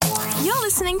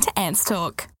listening to Ants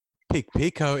Talk. Peak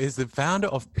Pico is the founder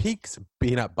of Peak's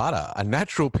Peanut Butter, a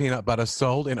natural peanut butter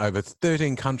sold in over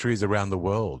 13 countries around the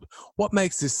world. What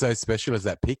makes this so special is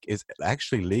that Peak is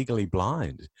actually legally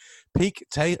blind. Peak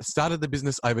started the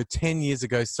business over 10 years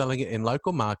ago, selling it in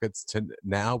local markets to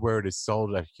now where it is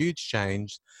sold at huge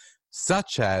chains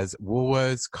such as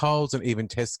Woolworths, Coles and even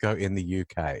Tesco in the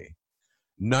UK.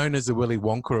 Known as the Willy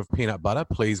Wonka of peanut butter,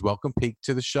 please welcome Peak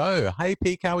to the show. Hey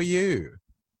Peak, how are you?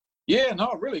 Yeah,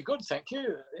 no, really good, thank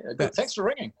you. Yeah, good. Thanks for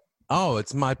ringing. Oh,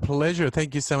 it's my pleasure.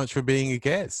 Thank you so much for being a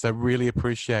guest. I really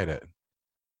appreciate it.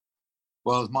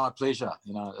 Well, it's my pleasure.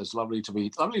 You know, it's lovely to be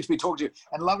talking to you,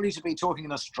 and lovely to be talking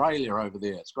in Australia over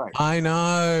there. It's great. I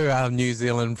know, our New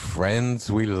Zealand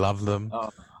friends. We love them.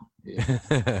 Oh,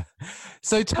 yeah.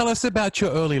 So tell us about your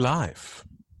early life.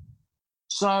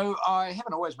 So I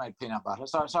haven't always made peanut butter.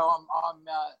 So I'm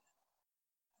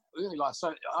early life.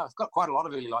 So I've got quite a lot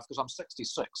of early life because I'm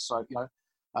 66. So you know,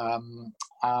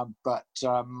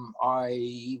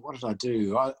 what did I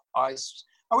do? I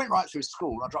went right through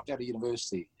school. I dropped out of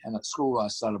university, and at school I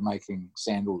started making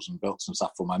sandals and belts and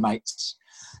stuff for my mates.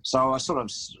 So I sort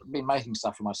of been making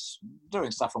stuff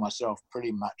doing stuff for myself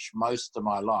pretty much most of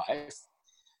my life.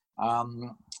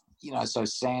 You know, so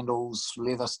sandals,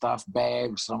 leather stuff,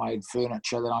 bags. I made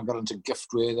furniture. Then I got into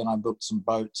giftware. Then I built some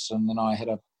boats, and then I had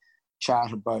a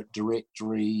charter boat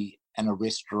directory and a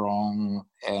restaurant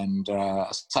and a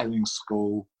sailing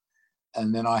school.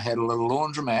 And then I had a little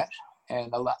laundromat,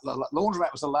 and the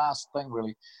laundromat was the last thing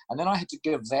really. And then I had to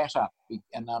give that up,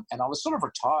 and I was sort of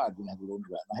retired when I had the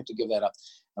laundromat. And I had to give that up,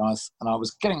 and I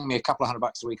was getting me a couple of $100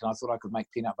 a week, and I thought I could make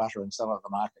peanut butter and sell it at the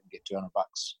market and get $200,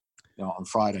 you know, on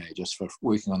Friday just for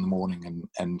working in the morning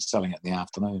and selling it in the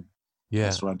afternoon. Yeah,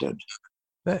 that's what I did.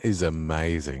 That is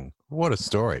amazing. What a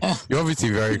story. You're obviously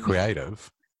very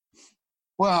creative.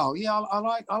 Well, yeah, I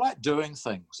like doing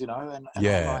things, you know, and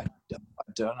yeah, I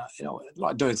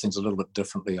like doing things a little bit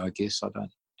differently. I guess I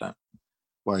don't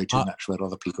worry too much what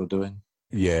other people are doing.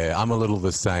 Yeah, I'm a little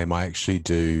the same. I actually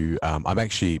do. I'm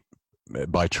actually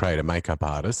by trade a makeup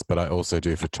artist, but I also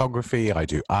do photography. I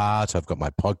do art. I've got my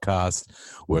podcast,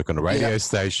 work on a radio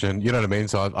station. You know what I mean?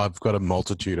 So I've got a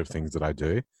multitude of things that I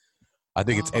do. I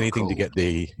think it's anything to get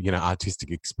the, you know,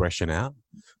 artistic expression out.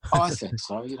 I think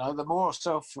so. You know, the more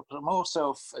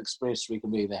self-expressed we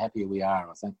can be, the happier we are,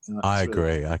 I think. You know, I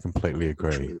agree. I completely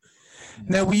agree. Yeah.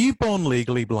 Now, were you born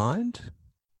legally blind?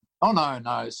 Oh,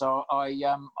 no. So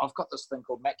I've got this thing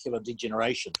called macular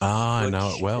degeneration. I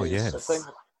know it well, yes. A thing,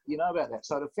 you know about that.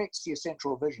 So it affects your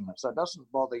central vision. So it doesn't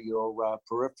bother your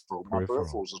peripheral. My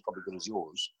peripherals is probably good as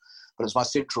yours. But it's my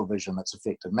central vision that's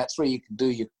affected. And that's where you can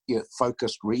do your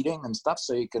focused reading and stuff,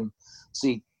 so you can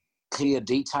see clear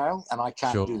detail, and I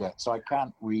can't do that. So I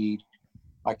can't read,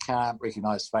 I can't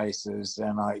recognize faces,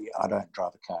 and I don't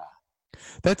drive a car.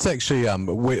 That's actually,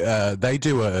 they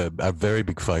do a very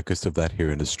big focus of that here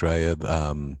in Australia.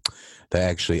 They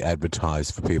actually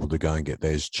advertise for people to go and get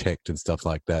theirs checked and stuff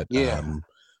like that. Yeah.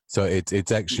 So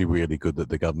it's actually really good that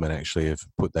the government actually have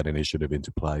put that initiative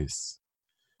into place.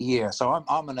 Yeah, so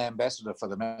I'm an ambassador for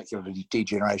the Macular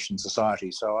Degeneration Society,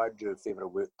 so I do a fair bit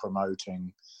of work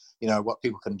promoting, you know, what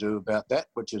people can do about that,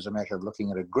 which is a matter of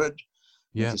looking at a grid.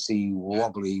 Yeah. If you see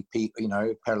wobbly people, you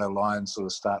know, parallel lines sort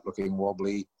of start looking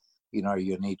wobbly, you know,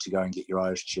 you need to go and get your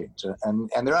eyes checked.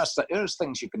 And there are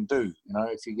things you can do, you know,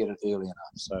 if you get it early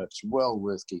enough. So it's well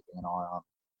worth keeping an eye on.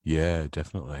 Yeah,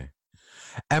 definitely.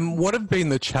 And what have been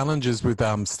the challenges with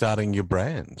starting your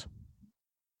brand?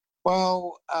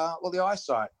 Well, the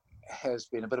eyesight has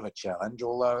been a bit of a challenge,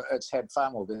 although it's had far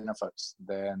more benefits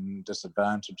than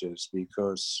disadvantages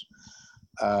because,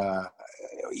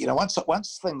 you know,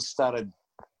 once things started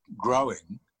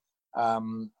growing,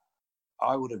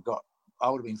 I would have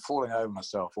been falling over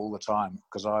myself all the time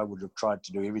because I would have tried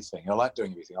to do everything. I like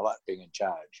doing everything. I like being in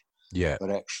charge. Yeah.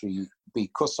 But actually,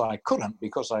 because I couldn't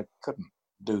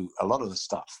do a lot of the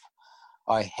stuff,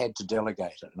 I had to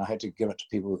delegate it, and I had to give it to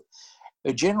people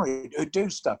who do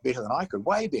stuff better than I could,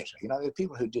 way better. You know, there are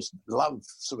people who just love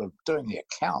sort of doing the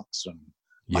accounts and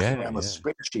mucking around with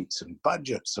spreadsheets and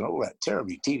budgets and all that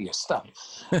terribly tedious stuff,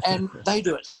 and they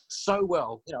do it so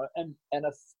well. You know, and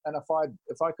if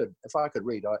I could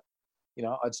read,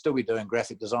 I'd still be doing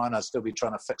graphic design. I'd still be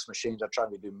trying to fix machines. I'd try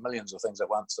to do millions of things at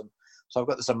once, and so I've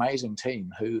got this amazing team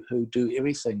who do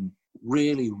everything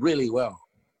really, really well.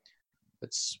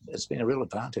 It's been a real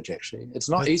advantage, actually. It's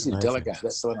not easy to delegate.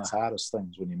 That's one of the hardest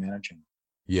things when you're managing.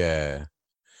 Yeah.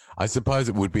 I suppose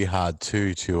it would be hard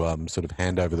too to sort of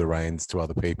hand over the reins to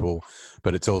other people,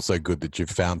 but it's also good that you've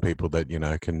found people that, you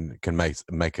know, can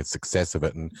make a success of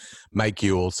it and make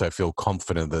you also feel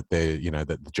confident that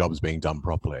that the job's being done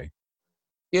properly.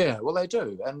 Yeah, well, they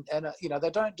do, and they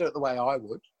don't do it the way I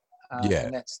would, Yeah,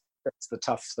 and that's the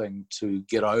tough thing to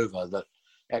get over. That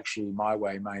actually my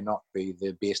way may not be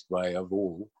the best way of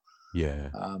all, yeah,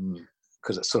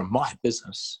 because it's sort of my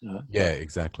business. yeah,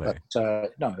 exactly.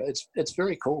 No, it's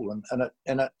very cool,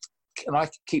 and I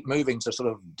keep moving to sort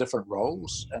of different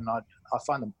roles, and I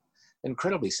find them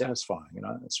incredibly satisfying.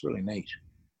 It's really neat.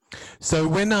 So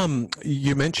when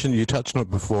you mentioned, you touched on it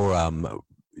before,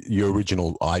 your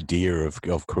original idea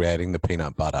of creating the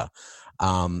peanut butter,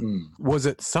 was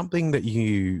it something that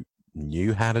you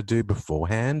knew how to do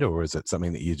beforehand, or is it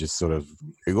something that you just sort of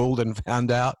Googled and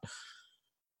found out?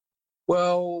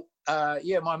 Well,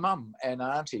 yeah, my mum and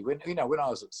auntie, when I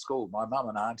was at school, my mum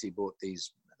and auntie bought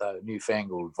these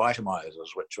newfangled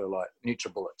Vitamizers, which were like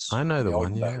NutriBullets. I know in the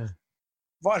one, olden yeah. days.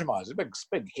 Vitamizer,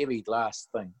 big, heavy glass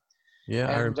thing.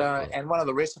 Yeah, and one of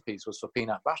the recipes was for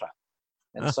peanut butter.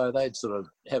 And so they'd sort of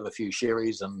have a few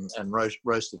sherries and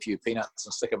roast a few peanuts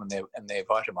and stick them in their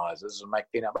Vitamizers and make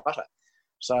peanut butter.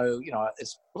 So,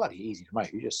 it's bloody easy to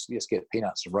make. You just get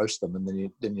peanuts and roast them,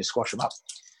 and then you squash them up.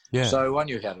 yeah. So I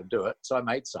knew how to do it. So I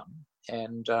made some,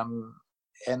 and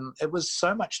it was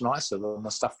so much nicer than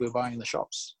the stuff we were buying in the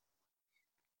shops.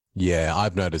 Yeah,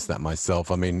 I've noticed that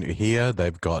myself. I mean, here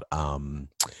they've got, and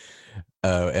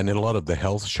in a lot of the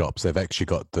health shops, they've actually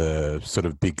got the sort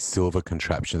of big silver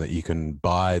contraption that you can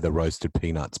buy the roasted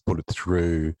peanuts, put it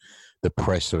through the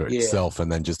presser itself,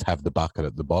 and then just have the bucket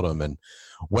at the bottom. And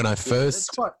when I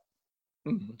first,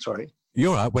 sorry,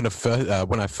 you're right. When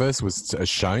I first was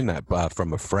shown that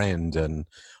from a friend, and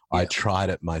I tried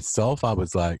it myself, I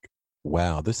was like,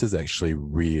 wow, this is actually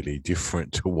really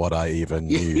different to what I even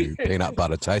knew peanut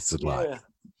butter tasted like.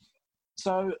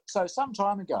 So some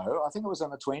time ago, I think it was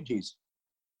in the 20s,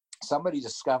 somebody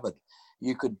discovered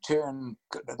you could turn.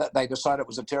 They decided it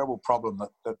was a terrible problem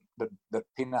that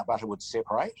peanut butter would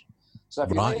separate. So if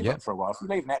you leave it for a while, if you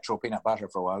leave natural peanut butter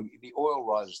for a while, the oil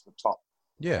rises to the top,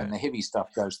 and the heavy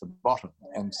stuff goes to the bottom.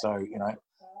 And so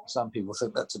some people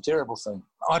think that's a terrible thing.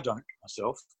 I don't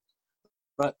myself.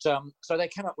 But so they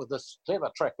came up with this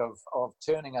clever trick of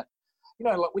turning it,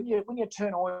 like when you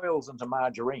turn oils into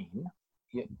margarine,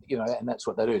 and that's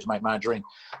what they do to make margarine.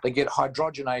 They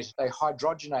hydrogenate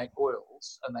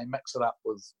oils, and they mix it up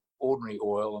with ordinary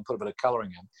oil and put a bit of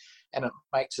colouring in, and it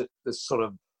makes it this sort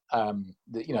of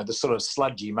the sort of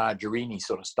sludgy margarine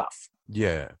sort of stuff.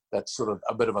 Yeah, that's sort of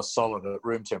a bit of a solid at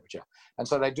room temperature. And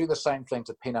so they do the same thing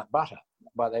to peanut butter,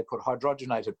 but they put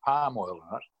hydrogenated palm oil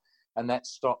in it. And that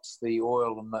stops the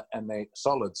oil and the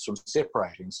solids from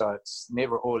separating. So it's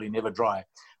never oily, never dry,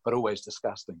 but always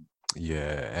disgusting.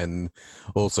 Yeah, and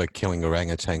also killing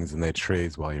orangutans in their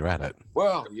trees while you're at it.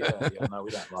 Well, yeah, no,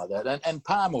 we don't like that. And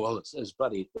palm oil is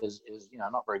not very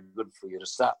good for you to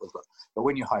start with. But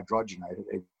when you hydrogenate it,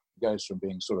 it goes from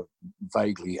being sort of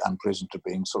vaguely unpleasant to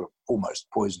being sort of almost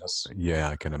poisonous. Yeah,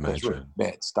 I can imagine. It's really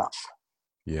bad stuff.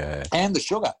 Yeah. And the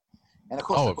sugar. And of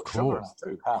course, sugar in it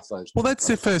too, half those. Well, that's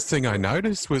the first thing I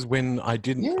noticed was when I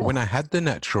had the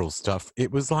natural stuff,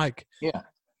 it was like,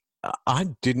 I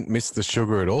didn't miss the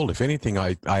sugar at all. If anything,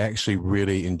 I actually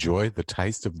really enjoyed the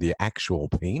taste of the actual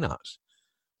peanut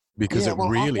because it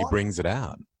really brings it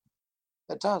out.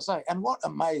 It does, eh? And what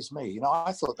amazed me,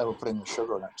 I thought they were putting the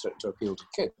sugar in it to appeal to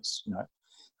kids,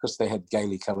 because they had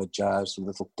gaily coloured jars with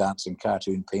little dancing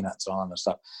cartoon peanuts on and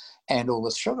stuff, and all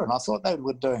this sugar. And I thought they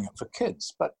were doing it for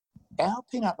kids, but our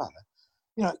peanut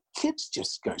butter, kids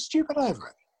just go stupid over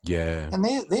it. Yeah. And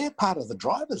they're part of the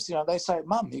drivers. They say,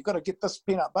 Mum, you've got to get this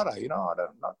peanut butter.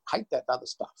 I hate that other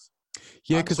stuff.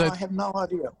 Yeah, because I have no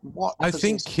idea what. I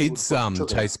think kids'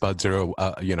 taste buds are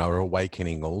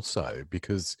awakening also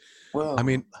because,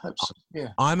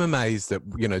 I'm amazed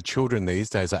that children these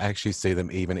days. I actually see them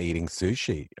even eating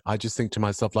sushi. I just think to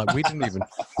myself, like we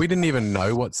didn't even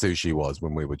know what sushi was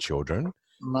when we were children.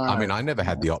 No, I never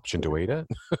had the option to eat it.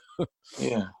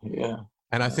 Yeah.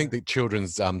 And I think that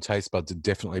children's taste buds are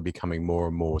definitely becoming more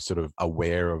and more sort of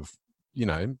aware of,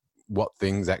 what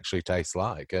things actually taste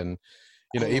like. And,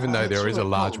 even though there is a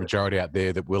large majority out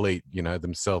there that will eat,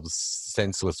 themselves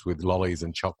senseless with lollies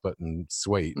and chocolate and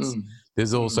sweets,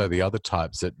 there's also the other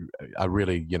types that are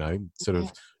really, sort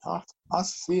of. I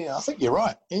think you're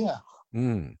right. Yeah.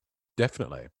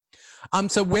 Definitely.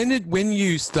 So when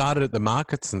you started at the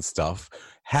markets and stuff,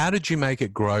 how did you make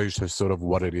it grow to sort of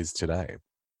what it is today?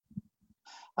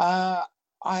 I'd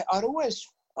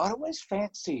always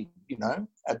fancied,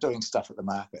 doing stuff at the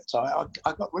market. So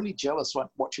I got really jealous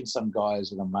watching some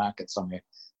guys in a market somewhere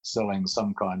selling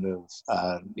some kind of,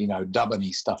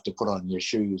 dubbany stuff to put on your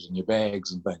shoes and your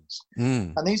bags and things.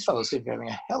 And these fellas seemed to be having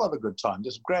a hell of a good time,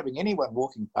 just grabbing anyone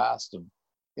walking past and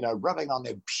rubbing on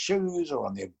their shoes or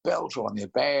on their belt or on their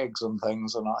bags and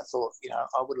things. And I thought,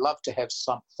 I would love to have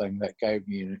something that gave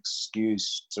me an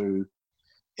excuse to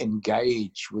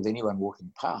engage with anyone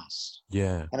walking past.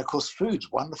 Yeah. And of course,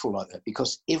 food's wonderful like that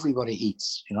because everybody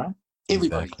eats,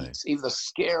 Everybody Exactly. eats, even the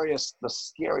scariest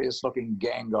looking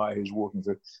gang guy who's walking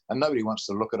through, and nobody wants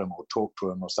to look at him or talk to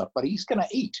him or stuff, but he's going to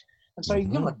eat. And so you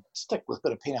give him a stick with a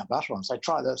bit of peanut butter and say,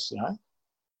 try this,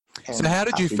 And So how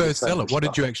did you after first get sell so it? What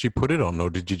much did you actually put it on, or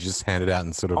did you just hand it out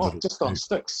and sort of? stuff- just on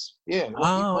sticks. Yeah.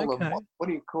 What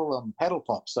do you call them? Paddle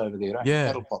pops over there, don't you? Yeah.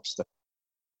 Paddle pop sticks.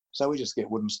 So we just get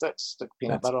wooden sticks, stick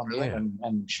peanut That's butter on the end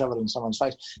and shove it in someone's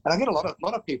face. And I get a lot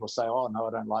of people say, "Oh no,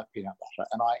 I don't like peanut butter,"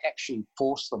 and I actually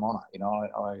force them on it.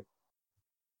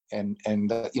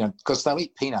 Because they'll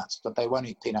eat peanuts, but they won't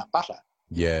eat peanut butter.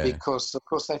 Yeah. Because of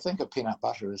course they think of peanut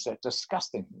butter as that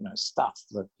disgusting, stuff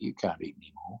that you can't eat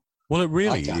anymore. Well, it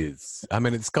really I can't. is. I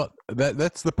mean, it's got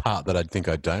that's the part that I think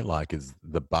I don't like is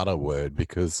the butter word,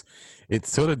 because it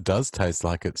sort of does taste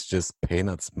like it's just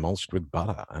peanuts mulched with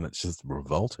butter, and it's just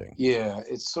revolting. Yeah,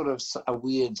 it's sort of a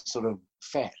weird sort of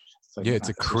fat thing. Yeah, it's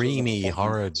a creamy,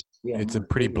 horrid. Yeah, It's a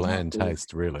pretty really not bland good.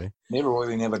 taste, really. Never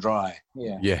oily, never dry.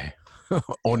 Yeah. Yeah.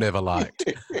 Or never liked.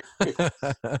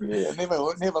 Yeah, never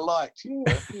liked.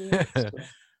 Yeah.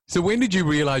 So when did you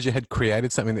realize you had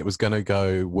created something that was going to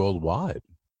go worldwide?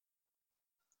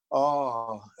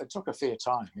 Oh, it took a fair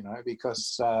time,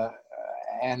 because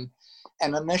and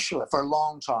initially for a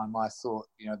long time I thought,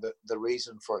 that the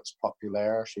reason for its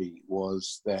popularity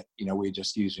was that we're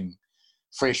just using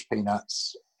fresh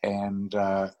peanuts and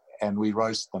we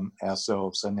roast them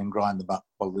ourselves and then grind them up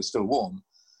while they're still warm.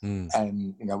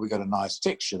 And we got a nice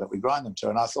texture that we grind them to,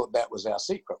 and I thought that was our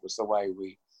secret, was the way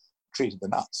we treated the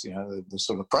nuts, the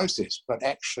sort of process. But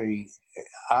actually,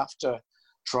 after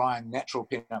trying natural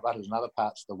peanut butters in other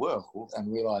parts of the world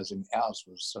and realizing ours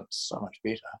was so much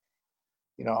better,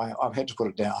 I've had to put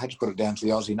it down. I had to put it down to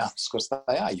the Aussie nuts because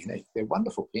they are unique. They're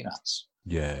wonderful peanuts.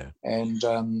 Yeah. And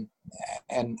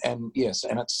yes,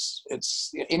 and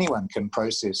it's anyone can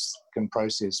process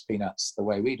peanuts the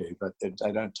way we do, but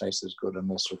they don't taste as good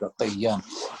unless we've got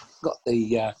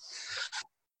the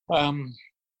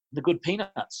good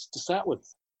peanuts to start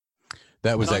with.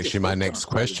 That was And I actually just my thought next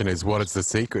that. question is, what is the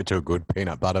secret to a good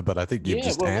peanut butter? But I think you've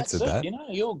just answered that's that. it.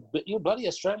 You're bloody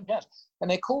Australian peanuts.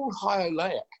 And they're called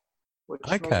hyoleic, which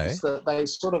Okay. means that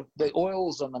the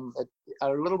oils in them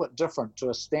are a little bit different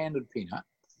to a standard peanut.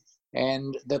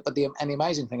 And the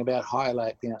amazing thing about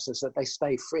hyoleic peanuts is that they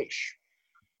stay fresh.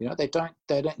 They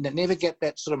never get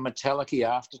that sort of metallic-y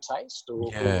aftertaste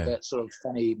or that sort of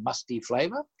funny musty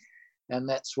flavour. And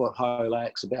that's what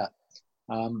hyoleic's about.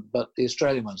 But the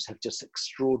Australian ones have just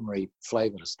extraordinary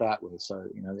flavour to start with, so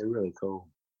they're really cool.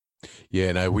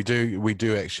 Yeah, no, we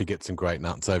do actually get some great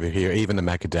nuts over here. Even the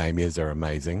macadamias are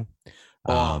amazing.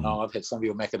 No, I've had some of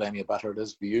your macadamia butter. It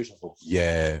is beautiful.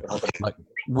 Yeah,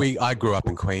 I grew up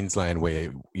in Queensland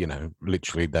where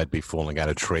literally they'd be falling out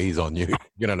of trees on you.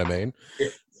 You know what I mean?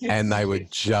 And they were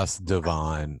just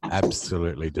divine,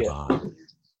 absolutely divine.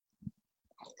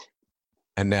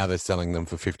 And now they're selling them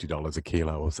for $50 a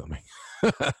kilo or something.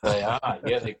 They are,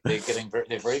 yeah.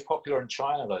 They're very popular in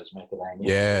China, those macadamias.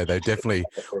 Yeah, they definitely.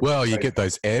 Well, you get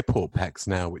those airport packs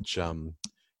now, which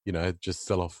just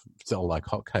sell like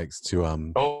hotcakes to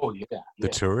the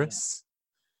tourists.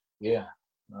 Yeah,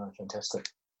 fantastic.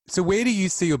 So, where do you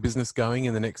see your business going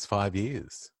in the next 5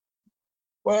 years?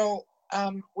 Well,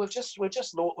 we've just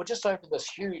opened this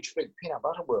huge big peanut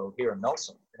butter world here in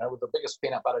Nelson. With the biggest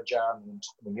peanut butter jar in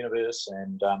the universe,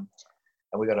 and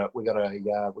we got a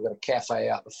cafe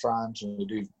out the front, and we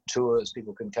do tours.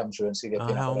 People can come through and see their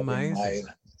peanut butter being made,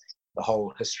 the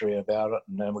whole history about it.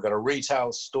 And then we've got a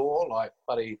retail store, like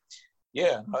bloody,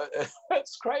 yeah,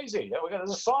 it's crazy.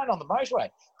 There's a sign on the motorway.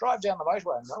 Drive down the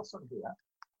motorway in Nelson here,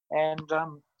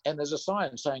 and there's a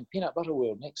sign saying "Peanut Butter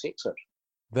World, next exit."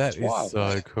 That is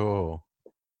so cool.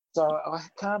 So I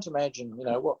can't imagine,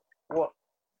 what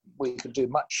we could do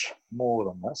much more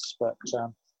than this, but.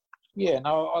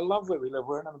 I love where we live.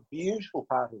 We're in a beautiful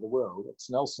part of the world. It's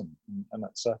Nelson, and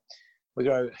we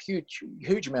grow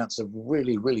huge amounts of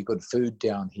really, really good food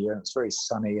down here, and it's very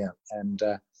sunny. And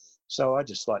so I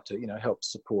just like to, help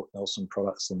support Nelson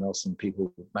products and Nelson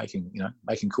people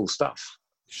making cool stuff.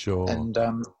 Sure. And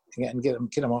get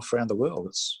them off around the world.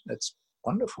 It's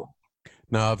wonderful.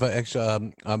 No, I've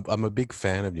actually, I'm a big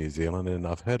fan of New Zealand, and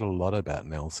I've heard a lot about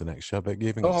Nelson. Actually, but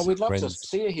we'd love to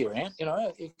see you here, Ant.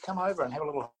 You come over and have a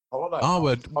little holiday.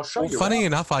 Oh, I'll show you. Funny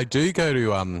enough, I do go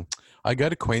to I go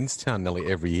to Queenstown nearly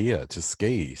every year to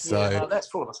ski. So that's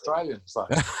full of Australians, though.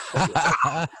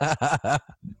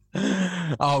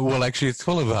 Oh, well, actually, it's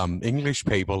full of English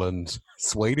people and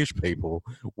Swedish people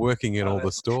working in Oh, all the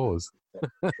that's stores.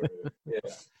 true. Yeah.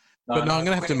 But no, I'm going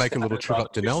to have to Queenstown make a little is trip rather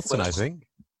up to beautiful. Nelson, I think.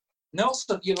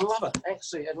 Nelson, you'd love it.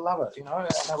 Actually, you'd love it.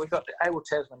 We've got the Abel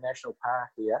Tasman National Park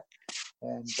here,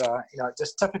 and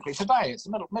just typically today it's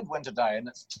a midwinter day, and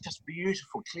it's just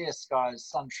beautiful, clear skies,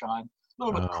 sunshine, a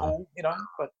little bit cool,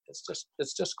 but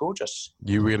it's just gorgeous.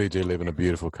 You really do live in a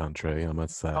beautiful country, I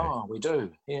must say. Oh, we do,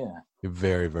 yeah. You're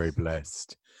very, very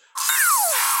blessed.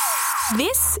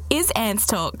 This is Ants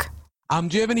Talk. Do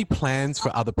you have any plans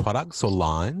for other products or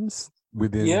lines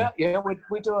within? Yeah.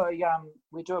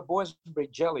 We do a boysenberry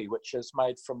jelly, which is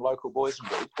made from local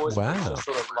boysenberries. Boysenberries Wow. are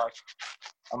sort of like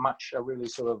a really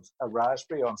sort of a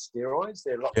raspberry on steroids.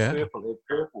 They're like purple. They're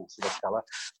purple sort of colour,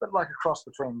 but like a cross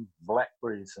between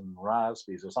blackberries and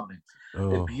raspberries or something. Oh.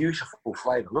 They're beautiful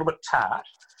flavour, a little bit tart.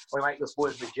 We make this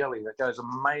boysenberry jelly that goes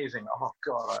amazing. Oh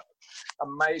God,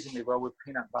 amazingly well with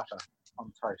peanut butter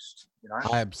on toast.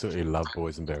 I absolutely love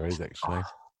boysenberries, actually.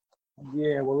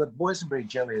 Yeah, well, the boysenberry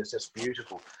jelly is just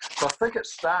beautiful. So I think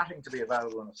it's starting to be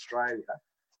available in Australia.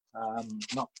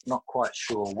 Not quite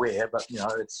sure where, but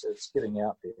it's getting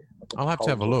out there. I'll have to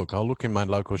have a look. I'll look in my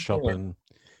local shop and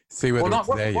see whether it's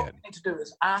there what yet. we need to do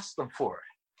is ask them for it.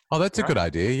 Oh, that's a good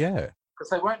idea, yeah. Because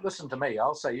they won't listen to me.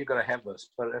 I'll say, you've got to have this.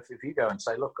 But if you go and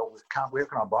say, look, where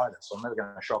can I buy this? I'm never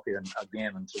going to shop here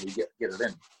again until we get it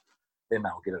in. Then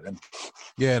they'll get it in.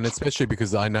 Yeah, and especially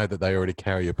because I know that they already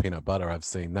carry your peanut butter. I've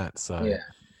seen that. So yeah.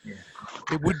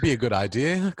 It would be a good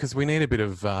idea because we need a bit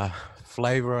of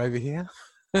flavour over here.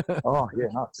 Oh, yeah,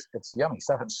 no, it's yummy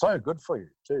stuff. It's so good for you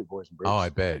too, boysenberries. Oh, I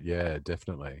bet. Yeah,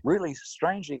 definitely. Really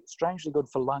strangely good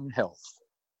for lung health.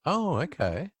 Oh,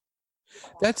 okay.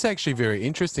 That's actually very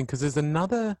interesting because there's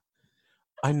another.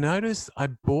 I noticed I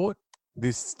bought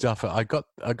this stuff. I got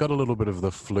a little bit of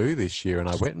the flu this year, and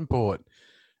I went and bought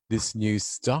this new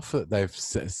stuff that they've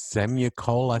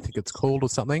Samucol, I think it's called, or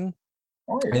something.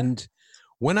 Oh, yeah. And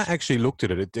when I actually looked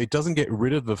at it, it doesn't get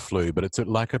rid of the flu, but it's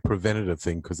like a preventative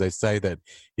thing because they say that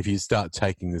if you start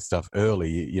taking this stuff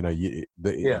early,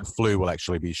 the flu will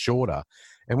actually be shorter.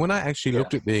 And when I actually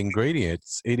looked at the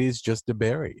ingredients, it is just a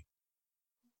berry.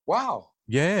 Wow.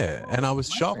 Yeah, and I was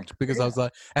shocked because I was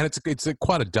like, and it's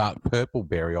quite a dark purple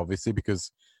berry, obviously,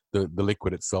 because the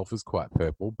liquid itself is quite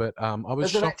purple. But I was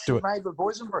shocked to it. Is it actually made with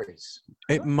boysenberries?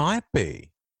 It might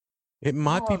be. It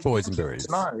might be boysenberries.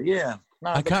 No, yeah.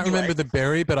 No, I can't remember the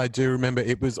berry, but I do remember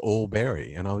it was all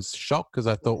berry, and I was shocked because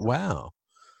I thought, wow,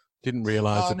 didn't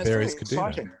realise that berries could do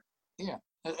that. Yeah,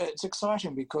 it's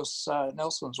exciting because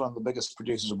Nelson's one of the biggest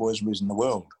producers of boysenberries in the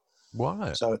world.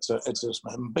 Why? So it's a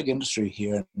big industry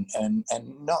here, and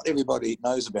not everybody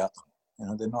knows about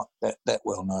them. They're not that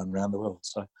well known around the world.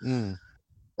 So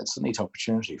it's a neat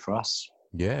opportunity for us.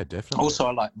 Yeah, definitely. Also,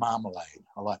 I like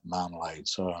marmalade.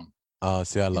 So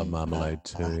see, I love marmalade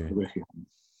too.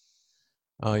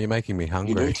 Oh, you're making me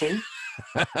hungry. You do too?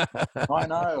 I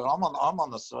know. I'm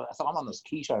on this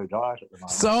keto diet at the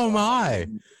moment. So am I.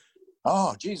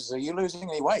 Oh, Jesus! Are you losing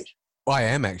any weight? I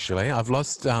am actually. I've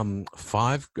lost about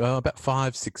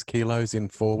 5-6 kilos in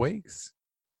 4 weeks.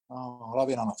 Oh, well, I've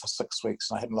been on it for 6 weeks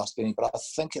and I haven't lost any, but I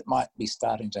think it might be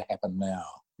starting to happen now.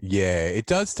 Yeah, it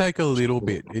does take a little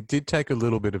bit. It did take a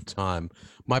little bit of time.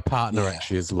 My partner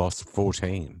actually has lost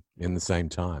 14 in the same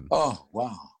time. Oh,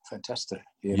 wow. Fantastic.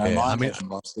 Mine hasn't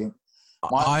lost any.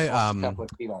 Mine lost a couple of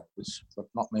kilos, but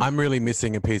not me. I'm really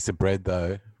missing a piece of bread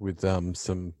though with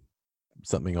something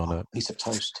on it. Piece of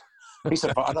toast. I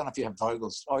don't know if you have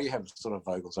Vogels. Oh, you have sort of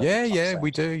Vogels. Yeah,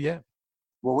 we do, yeah.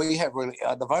 Well, we have really,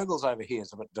 the Vogels over here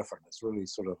is a bit different. It's really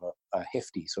sort of a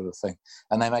hefty sort of thing.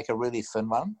 And they make a really thin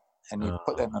one, and you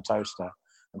put that in a toaster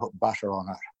and put butter on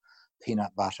it,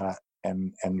 peanut butter,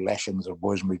 and lashings of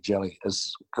boysenberry jelly.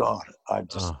 That's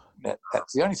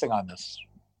the only thing I miss.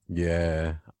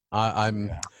 Yeah.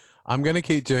 I'm going to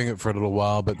keep doing it for a little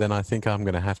while, but then I think I'm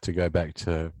going to have to go back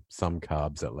to some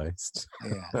carbs at least.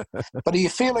 Yeah. But are you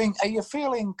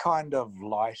feeling kind of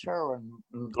lighter and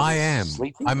I am.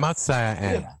 Sleepy? I must say I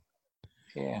am.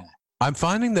 Yeah. I'm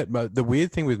finding that the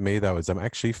weird thing with me though is I'm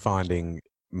actually finding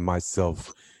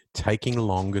myself taking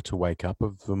longer to wake up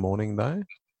of the morning though,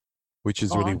 which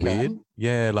is really weird.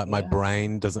 Yeah, like my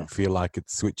brain doesn't feel like it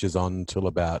switches on until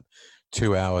about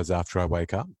 2 hours after I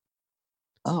wake up.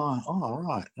 Oh,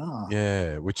 right. Oh.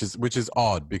 Yeah, which is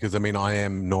odd because I mean I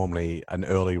am normally an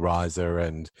early riser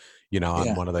and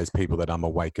I'm one of those people that I'm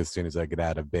awake as soon as I get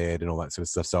out of bed and all that sort of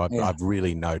stuff. So I've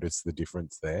really noticed the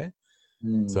difference there.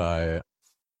 So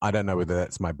I don't know whether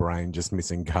that's my brain just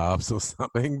missing carbs or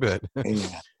something, but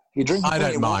you drinking I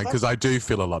don't mind because I do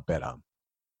feel a lot better.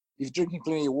 You're drinking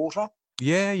plenty of water?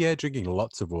 Yeah, drinking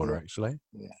lots of water, Yeah, actually.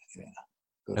 yeah, yeah.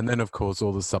 Good. And then, of course,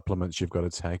 all the supplements you've got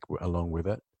to take along with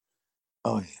it.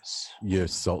 Oh yes. Your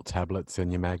salt tablets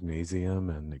and your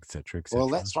magnesium and et cetera, et Well,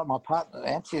 cetera. that's what my partner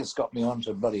Anthea's got me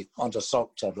onto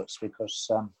salt tablets because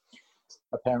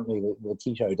apparently the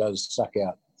keto does suck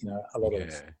out, a lot of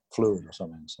Yeah. fluid or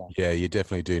something. So Yeah, you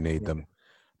definitely do need yeah. them.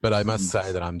 But I must Mm.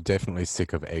 say that I'm definitely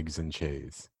sick of eggs and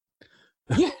cheese.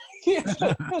 Yeah, yeah,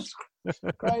 that's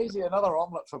crazy. Another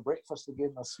omelette for breakfast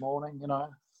again this morning.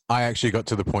 I actually got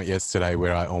to the point yesterday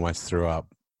where I almost threw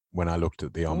up when I looked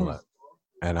at the Mm. omelette.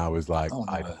 And I was like, Oh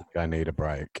I no. think I need a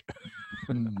break.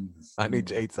 Mm. I need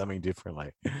to eat something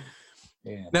differently.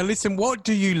 Yeah. Now, listen, what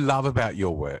do you love about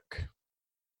your work?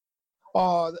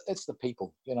 Oh, it's the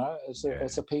people.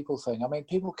 It's a people thing. I mean,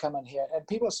 people come in here and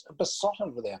people are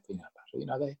besotted with our peanut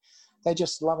butter. They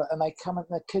just love it, and they come in.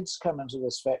 The kids come into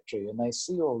this factory and they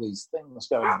see all these things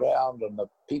going around, and the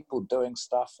people doing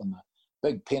stuff, and the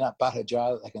big peanut butter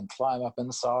jar that they can climb up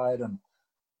inside, and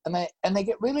they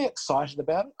get really excited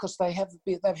about it because they've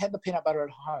had the peanut butter at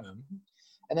home,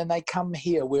 and then they come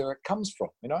here where it comes from.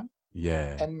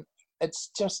 Yeah. And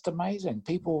it's just amazing.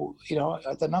 People,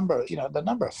 the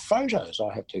number of photos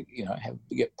I have to, have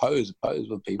to get pose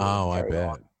with people. Oh, I carry bet.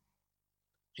 on.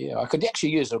 Yeah, I could actually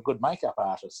use a good makeup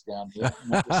artist down here.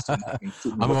 Just to keep me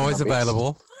I'm looking always my best.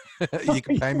 available. You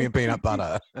can pay me in peanut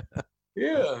butter.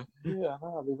 Yeah, no,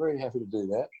 I'll be very happy to do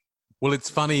that. Well, it's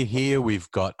funny here. We've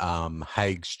got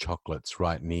Haig's Chocolates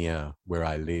right near where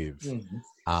I live,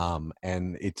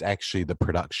 and it's actually the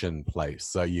production place.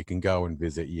 So you can go and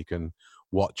visit. You can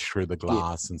watch through the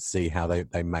glass and see how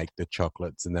they make the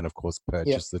chocolates, and then of course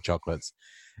purchase the chocolates.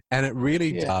 And it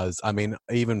really does. I mean,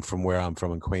 even from where I'm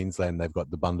from in Queensland, they've got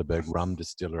the Bundaberg Rum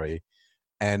Distillery,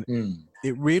 and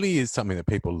it really is something that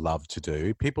people love to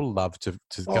do. People love to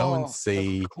go and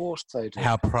see of course they do.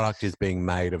 how product is being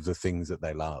made of the things that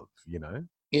they love,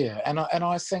 Yeah, and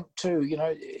I think too,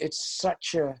 it's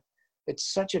such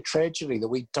a tragedy that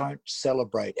we don't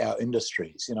celebrate our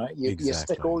industries. You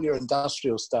stick all your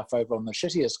industrial stuff over on the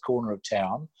shittiest corner of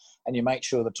town, and you make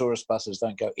sure the tourist buses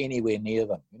don't go anywhere near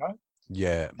them.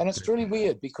 Yeah. And it's really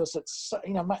weird because it's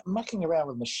mucking around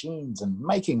with machines and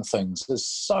making things is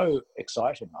so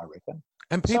exciting, I reckon.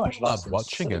 And people much love less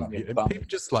watching than and sitting on your bum. people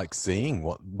just like seeing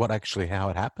what actually how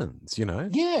it happens,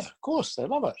 Yeah, of course, they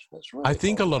love it. That's really I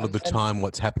think cool. a lot of the time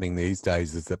what's happening these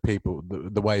days is that people,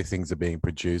 the way things are being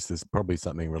produced, there's probably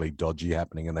something really dodgy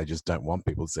happening and they just don't want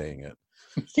people seeing it.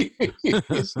 You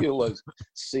see all those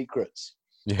secrets.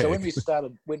 Yeah. So when we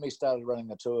started running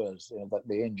the tours,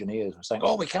 the engineers were saying,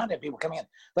 "Oh, we can't have people coming in."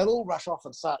 They'll all rush off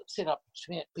and set up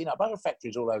peanut butter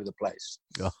factories all over the place.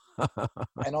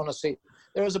 And honestly,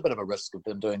 there is a bit of a risk of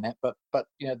them doing that, but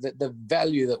the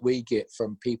value that we get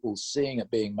from people seeing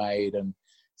it being made and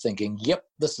thinking, "Yep,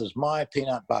 this is my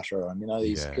peanut butter," and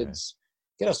these kids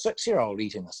get a 6-year-old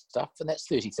eating this stuff, and that's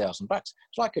 $30,000.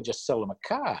 So I could just sell them a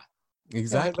car.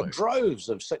 Exactly. The droves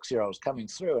of 6-year-olds coming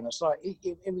through, and it's like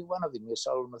every one of them, you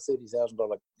sold them a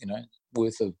 $30,000,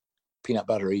 worth of peanut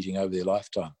butter eating over their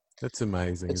lifetime. That's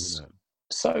amazing, isn't it?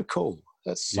 So cool.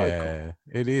 That's so cool.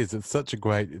 It is. It's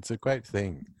a great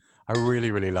thing. I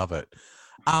really, really love it.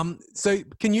 So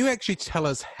can you actually tell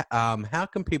us how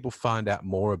can people find out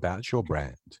more about your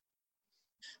brand?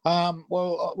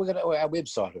 Well, we've got our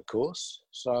website, of course.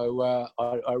 So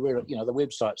I read, the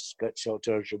website's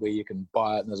tells you where you can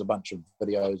buy it, and there's a bunch of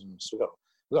videos, and so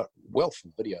we've got a wealth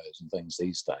of videos and things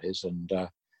these days, and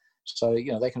so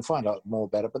they can find out more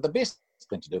about it. But the best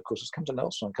thing to do, of course, is come to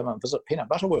Nelson and come and visit Peanut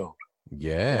Butter World.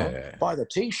 Yeah. Buy the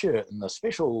T-shirt and the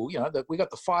special. We got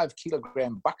the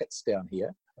 5-kilogram buckets down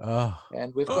here. Oh.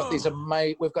 And we've got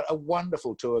we've got a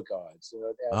wonderful tour guides.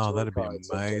 That'd be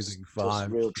amazing. Just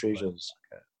real treasures.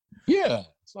 Yeah,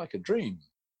 it's like a dream.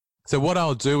 So what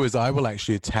I'll do is I will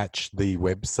actually attach the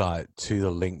website to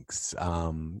the links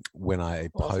when I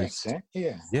post. Thanks,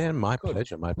 yeah. Yeah, my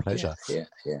pleasure. Yeah.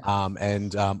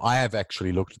 And I have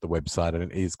actually looked at the website and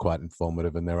it is quite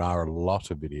informative, and there are a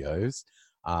lot of videos.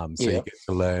 So you get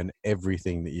to learn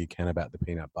everything that you can about the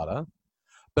peanut butter.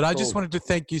 But I just wanted to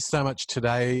thank you so much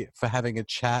today for having a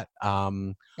chat.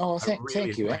 Thank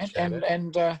you,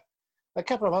 and a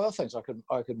couple of other things I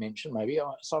could mention maybe.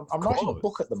 So I'm writing a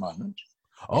book at the moment.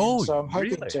 So I'm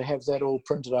hoping to have that all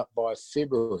printed up by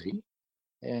February,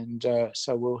 and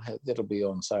so that'll be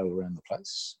on sale around the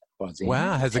place by then.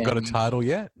 Wow, has it got a title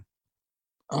yet?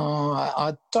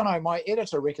 I don't know. My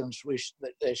editor reckons we should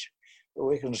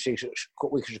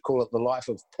call it The Life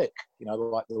of Pick,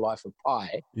 like The Life of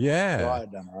Pie. Yeah. But I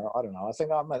don't know. I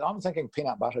think I'm thinking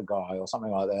Peanut Butter Guy or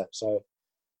something like that. So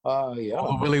Oh, yeah.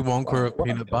 Or Willy Wonka of Well,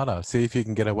 peanut butter. See if you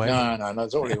can get away with it. No.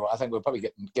 It's already. I think we'll probably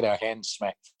get our hands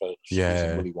smacked for Yeah.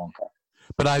 using Willy Wonka.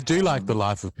 But I do like The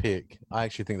Life of Pick. I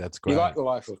actually think that's great. You like The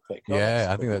Life of Pick? Yeah,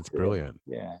 I think that's brilliant.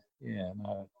 Yeah,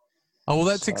 no. Oh, well,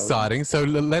 that's exciting. So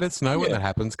let us know when Yeah. that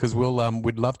happens, because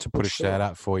we'd love to put a Sure. shout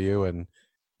out for you and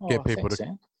get people thanks, to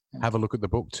Ant. have a look at the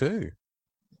book too.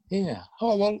 Yeah.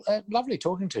 Oh, well, lovely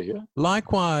talking to you.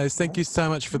 Likewise. Thank you so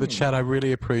much for the chat. I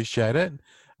really appreciate it.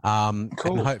 And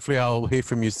Cool. hopefully I'll hear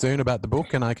from you soon about the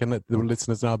book, and I can let the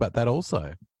listeners know about that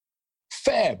also.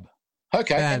 Fab.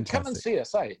 Okay, and come and Fantastic. see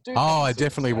us, eh? Do come Oh, and I see us,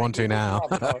 definitely eh? want to Give us now.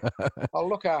 another- I'll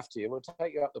look after you. We'll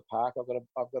take you up the park. I've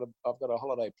got a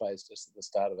holiday place just at the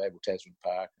start of Abel Tasman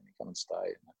Park, and you come and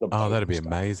stay. Oh, that'd be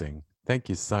amazing. Thank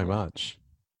you so much.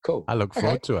 Cool. I look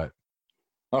forward to it.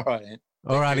 All right, Ant.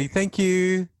 All righty. Thank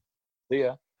you. See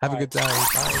ya. Have a Bye. good day.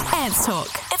 Bye. Ants Talk.